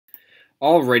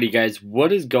Alrighty guys,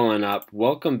 what is going up?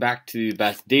 Welcome back to the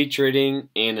best day trading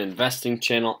and investing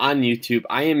channel on YouTube.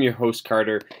 I am your host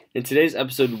Carter. In today's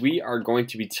episode we are going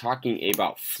to be talking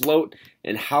about float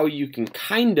and how you can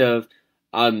kind of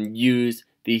use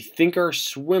the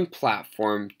Thinkorswim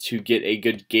platform to get a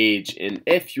good gauge in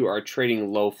if you are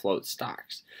trading low float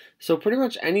stocks. So pretty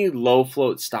much any low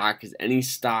float stock is any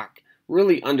stock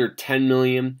really under 10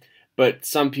 million, but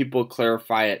some people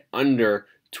clarify it under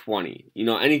 20.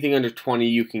 Anything under 20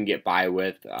 you can get by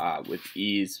with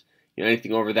ease.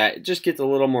 Anything over that, it just gets a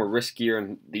little more riskier,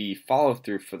 and the follow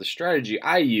through for the strategy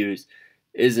I use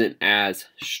isn't as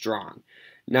strong.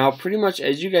 Now, pretty much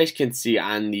as you guys can see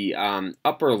on the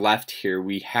upper left here,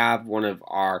 we have one of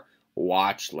our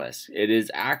watch lists. It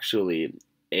is actually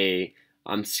a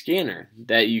scanner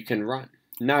that you can run.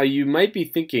 Now, you might be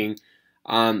thinking,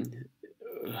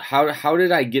 how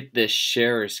did I get this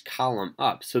shares column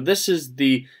up? So this is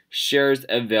the shares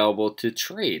available to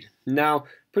trade. Now,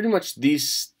 pretty much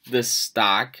this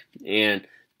stock and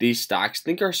these stocks,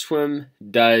 Thinkorswim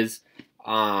does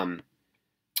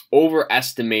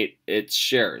overestimate its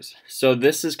shares. So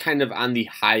this is kind of on the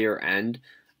higher end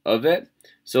of it.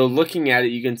 So looking at it,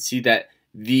 you can see that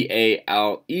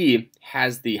VALE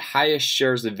has the highest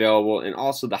shares available and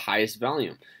also the highest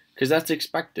volume, because that's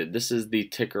expected. This is the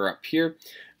ticker up here.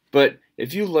 But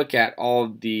if you look at all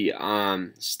of the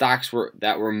stocks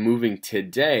that were moving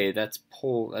today, let's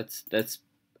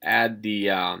add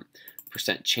the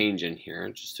percent change in here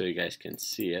just so you guys can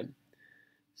see it.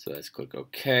 So let's click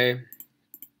OK.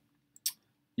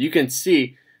 You can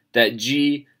see that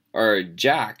JAGX,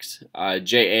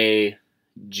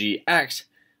 JAGX,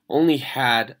 only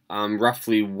had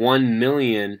roughly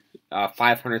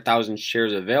 1,500,000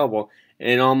 shares available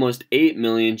and almost 8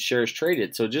 million shares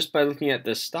traded. So just by looking at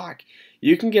this stock,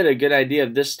 you can get a good idea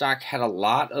of this stock had a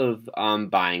lot of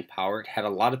buying power. It had a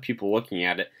lot of people looking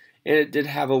at it, and it did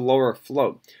have a lower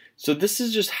float. So this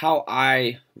is just how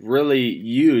I really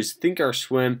use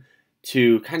Thinkorswim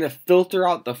to kind of filter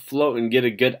out the float and get a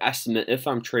good estimate if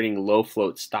I'm trading low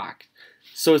float stock.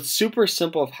 So it's super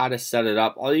simple of how to set it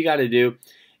up. All you got to do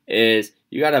is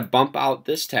you got to bump out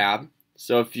this tab.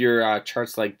 So if your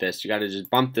chart's like this, you got to just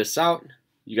bump this out.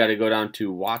 You got to go down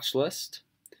to watch list.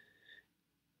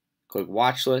 Click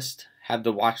watch list. Have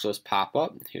the watch list pop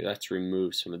up. Here, let's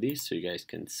remove some of these so you guys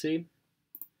can see.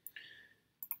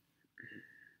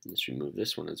 Let's remove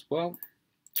this one as well.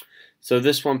 So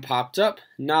this one popped up.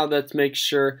 Now let's make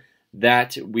sure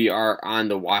that we are on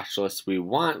the watch list we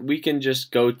want. We can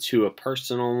just go to a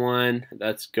personal one.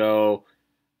 Let's go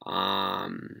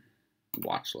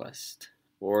watch list.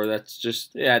 Or that's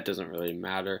just, yeah, it doesn't really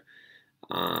matter.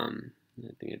 I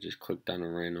think I just clicked on a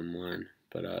random one.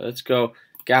 But let's go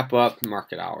gap up,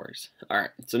 market hours. Alright,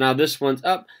 so now this one's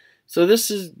up. So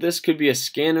this could be a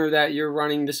scanner that you're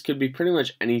running. This could be pretty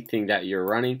much anything that you're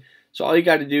running. So all you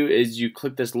got to do is you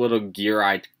click this little gear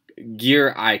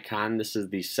icon. This is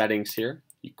the settings here.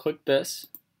 You click this,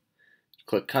 you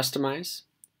click customize,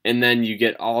 and then you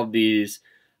get all of these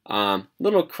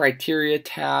little criteria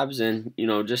tabs and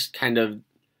just kind of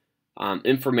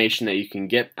information that you can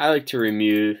get. I like to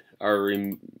remove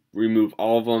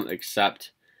all of them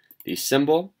except the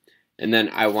symbol, and then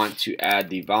I want to add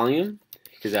the volume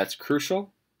because that's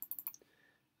crucial.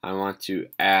 I want to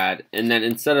add, and then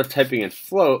instead of typing in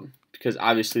float, because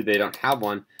obviously they don't have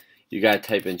one, you got to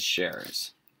type in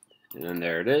shares, and then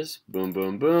there it is. Boom,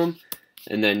 boom, boom,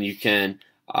 and then you can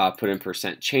put in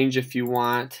percent change if you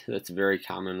want. That's a very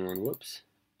common one. Whoops.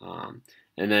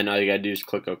 And then all you gotta do is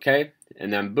click OK,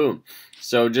 and then boom.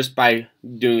 So just by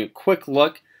doing a quick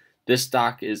look, this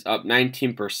stock is up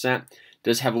 19%.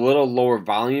 Does have a little lower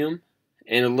volume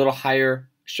and a little higher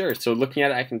shares. So looking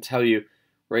at it, I can tell you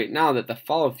right now that the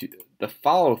follow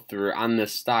through on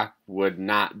this stock would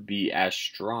not be as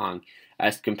strong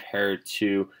as compared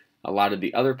to a lot of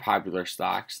the other popular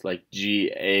stocks like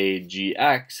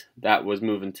JAGX that was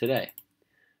moving today.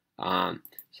 So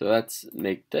let's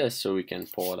make this so we can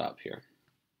pull it up here.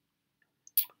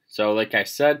 So like I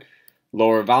said,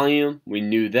 lower volume, we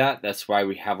knew that. That's why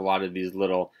we have a lot of these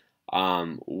little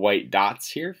white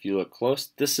dots here. If you look close,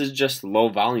 this is just low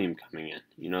volume coming in.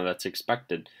 That's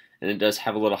expected. And it does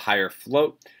have a little higher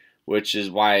float, which is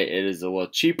why it is a little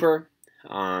cheaper.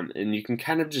 And you can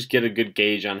kind of just get a good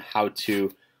gauge on how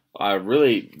to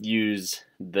really use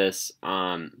this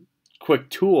quick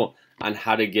tool on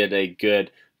how to get a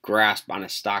good grasp on a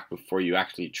stock before you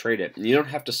actually trade it. And you don't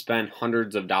have to spend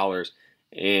hundreds of dollars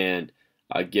and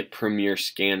get premier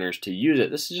scanners to use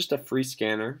it. This is just a free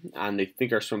scanner on the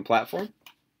Thinkorswim platform.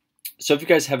 So if you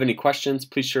guys have any questions,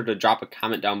 please sure to drop a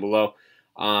comment down below.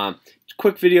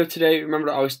 Quick video today. Remember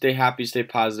to always stay happy, stay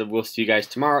positive. We'll see you guys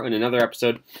tomorrow in another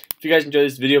episode. If you guys enjoyed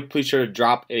this video, please sure to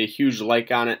drop a huge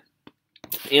like on it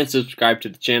and subscribe to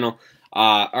the channel.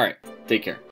 Alright, take care.